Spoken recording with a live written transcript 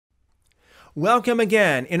Welcome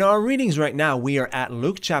again. In our readings right now, we are at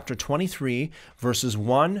Luke chapter 23, verses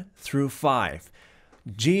 1 through 5.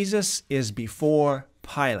 Jesus is before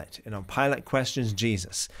Pilate, and Pilate questions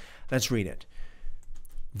Jesus. Let's read it.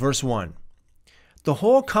 Verse 1. The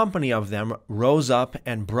whole company of them rose up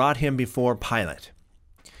and brought him before Pilate.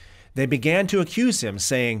 They began to accuse him,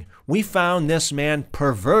 saying, "We found this man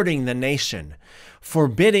perverting the nation,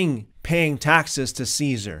 forbidding paying taxes to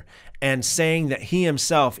Caesar, and saying that he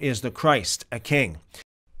himself is the Christ, a king."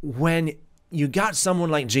 When you got someone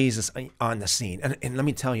like Jesus on the scene, and let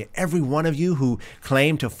me tell you, every one of you who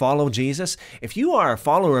claim to follow Jesus, if you are a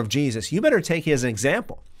follower of Jesus, you better take his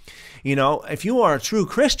example. You know, if you are a true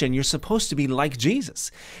Christian, you're supposed to be like Jesus.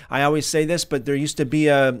 I always say this, but there used to be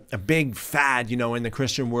a big fad, in the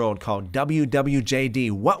Christian world called WWJD.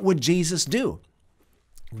 What would Jesus do?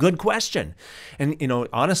 Good question. And,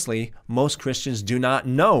 honestly, most Christians do not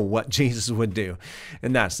know what Jesus would do.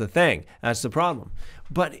 And that's the thing. That's the problem.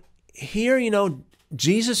 But here,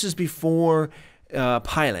 Jesus is before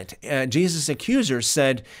Pilate. Jesus' accusers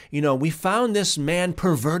said, we found this man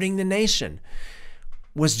perverting the nation.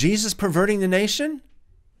 Was Jesus perverting the nation?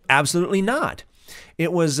 Absolutely not.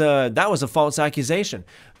 That was a false accusation.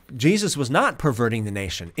 Jesus was not perverting the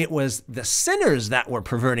nation. It was the sinners that were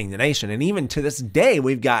perverting the nation. And even to this day,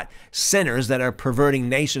 we've got sinners that are perverting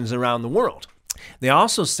nations around the world. They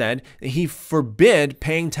also said that he forbid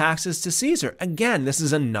paying taxes to Caesar. Again, this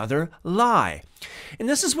is another lie. And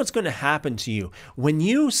this is what's going to happen to you when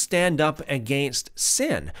you stand up against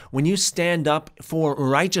sin, when you stand up for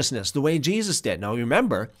righteousness the way Jesus did. Now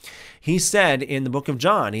remember, he said in the book of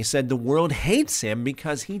John, he said the world hates him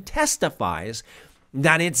because he testifies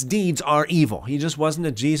that its deeds are evil. He just wasn't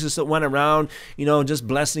a Jesus that went around, just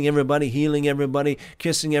blessing everybody, healing everybody,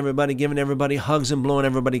 kissing everybody, giving everybody hugs and blowing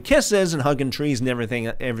everybody kisses and hugging trees and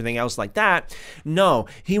everything else like that. No,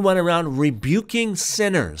 he went around rebuking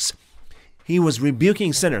sinners. He was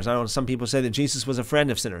rebuking sinners. I know some people say that Jesus was a friend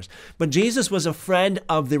of sinners, but Jesus was a friend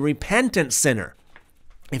of the repentant sinner.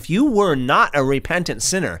 If you were not a repentant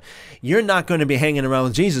sinner, you're not going to be hanging around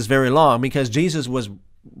with Jesus very long, because Jesus was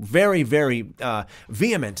very, very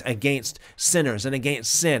vehement against sinners and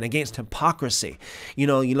against sin, against hypocrisy. You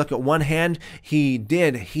look at one hand, he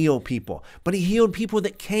did heal people, but he healed people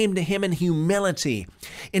that came to him in humility,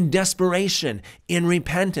 in desperation, in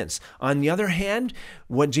repentance. On the other hand,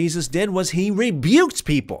 what Jesus did was he rebuked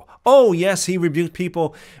people. Oh, yes, he rebuked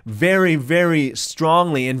people very, very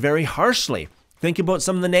strongly and very harshly. Think about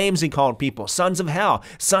some of the names he called people: sons of hell,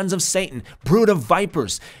 sons of Satan, brood of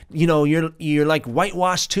vipers. You're like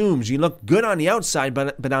whitewashed tombs. You look good on the outside,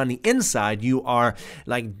 but on the inside, you are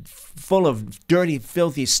like full of dirty,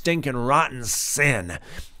 filthy, stinking, rotten sin.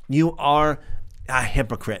 You are a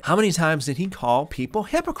hypocrite. How many times did he call people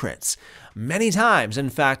hypocrites? Many times. In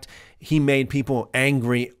fact, he made people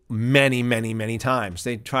angry many, many, many times.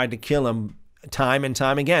 They tried to kill him time and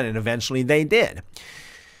time again, and eventually they did.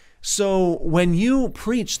 So when you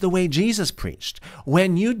preach the way Jesus preached,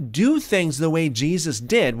 when you do things the way Jesus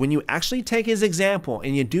did, when you actually take his example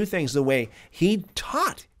and you do things the way he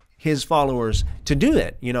taught his followers to do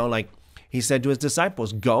it, like he said to his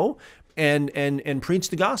disciples, go and preach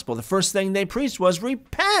the gospel. The first thing they preached was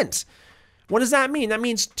repent. What does that mean? That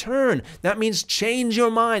means turn. That means change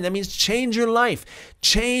your mind. That means change your life.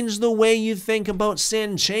 Change the way you think about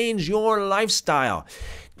sin. Change your lifestyle.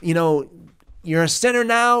 You're a sinner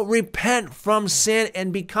now, repent from sin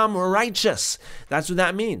and become righteous. That's what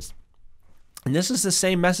that means. And this is the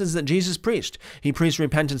same message that Jesus preached. He preached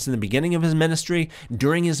repentance in the beginning of his ministry,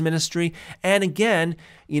 during his ministry, and again,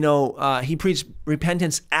 he preached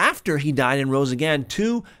repentance after he died and rose again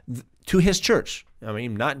to his church. I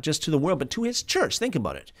mean, not just to the world, but to his church. Think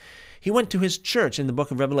about it. He went to his church in the book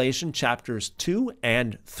of Revelation, chapters 2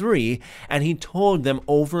 and 3, and he told them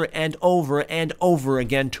over and over and over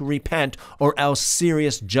again to repent, or else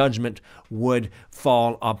serious judgment would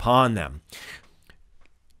fall upon them.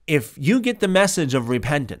 If you get the message of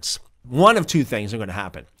repentance, one of two things are going to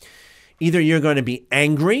happen. Either you're going to be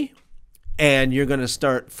angry and you're going to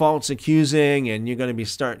start false accusing, and you're going to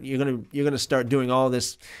start doing all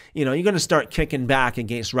this, you're going to start kicking back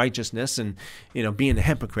against righteousness and, being a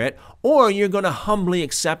hypocrite, or you're going to humbly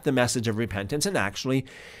accept the message of repentance and actually,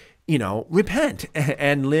 repent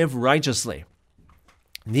and live righteously.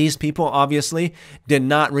 These people obviously did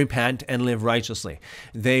not repent and live righteously.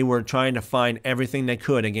 They were trying to find everything they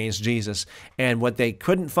could against Jesus. And what they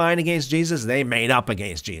couldn't find against Jesus, they made up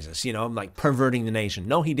against Jesus, like perverting the nation.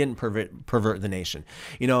 No, he didn't pervert the nation.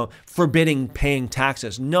 Forbidding paying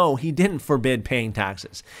taxes. No, he didn't forbid paying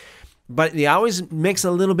taxes. But he always mix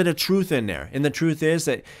a little bit of truth in there. And the truth is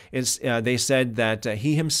that they said that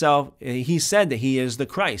he said that he is the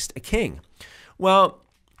Christ, a king. Well,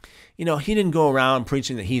 he didn't go around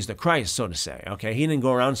preaching that he's the Christ, so to say. Okay, he didn't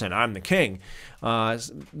go around saying, I'm the king.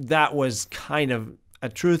 That was kind of a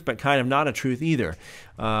truth, but kind of not a truth either.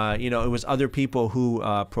 It was other people who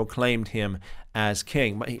proclaimed him as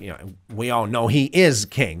king. But we all know he is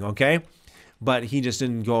king, okay? But he just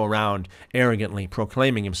didn't go around arrogantly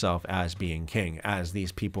proclaiming himself as being king, as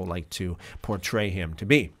these people like to portray him to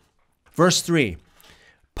be. Verse 3,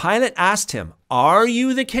 Pilate asked him, "Are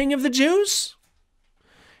you the king of the Jews?"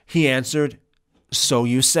 He answered, "So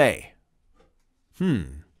you say."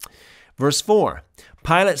 Verse 4,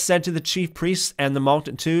 Pilate said to the chief priests and the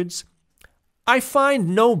multitudes, "I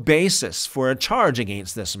find no basis for a charge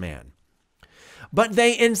against this man." But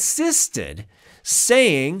they insisted,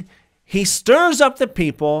 saying, "He stirs up the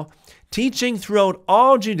people, teaching throughout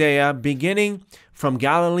all Judea, beginning from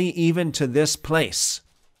Galilee even to this place."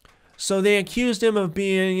 So they accused him of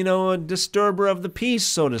being, a disturber of the peace,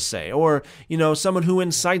 so to say, or, someone who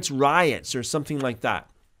incites riots or something like that.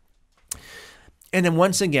 And then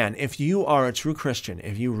once again, if you are a true Christian,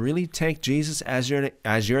 if you really take Jesus as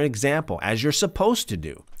your example, as you're supposed to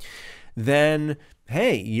do, then,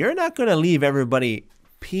 hey, you're not going to leave everybody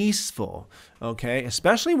peaceful, okay?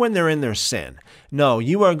 Especially when they're in their sin. No,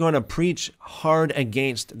 you are going to preach hard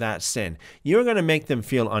against that sin. You're going to make them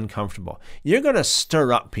feel uncomfortable. You're going to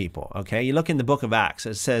stir up people, okay? You look in the book of Acts,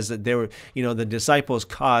 it says that the disciples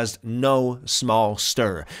caused no small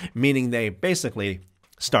stir, meaning they basically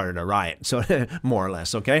started a riot, so more or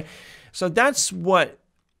less, okay? So that's what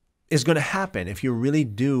is going to happen if you really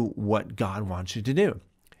do what God wants you to do.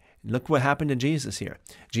 Look what happened to Jesus here.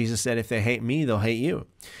 Jesus said, if they hate me, they'll hate you,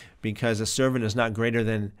 because a servant is not greater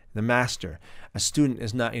than the master. A student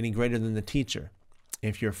is not any greater than the teacher.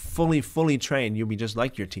 If you're fully trained, you'll be just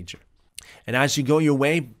like your teacher. And as you go your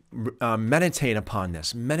way, meditate upon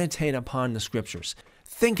this. Meditate upon the scriptures.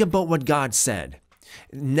 Think about what God said.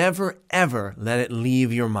 Never, ever let it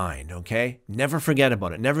leave your mind, okay? Never forget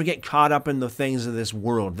about it. Never get caught up in the things of this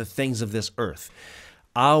world, the things of this earth.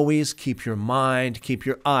 Always keep your mind, keep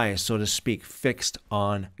your eyes, so to speak, fixed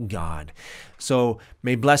on God. So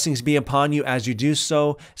may blessings be upon you as you do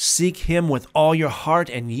so. Seek him with all your heart,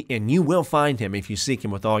 and you will find him if you seek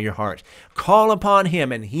him with all your heart. Call upon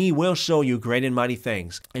him, and he will show you great and mighty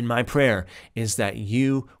things. And my prayer is that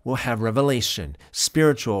you will have revelation,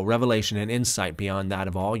 spiritual revelation and insight beyond that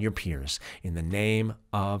of all your peers. In the name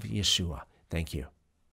of Yeshua, thank you.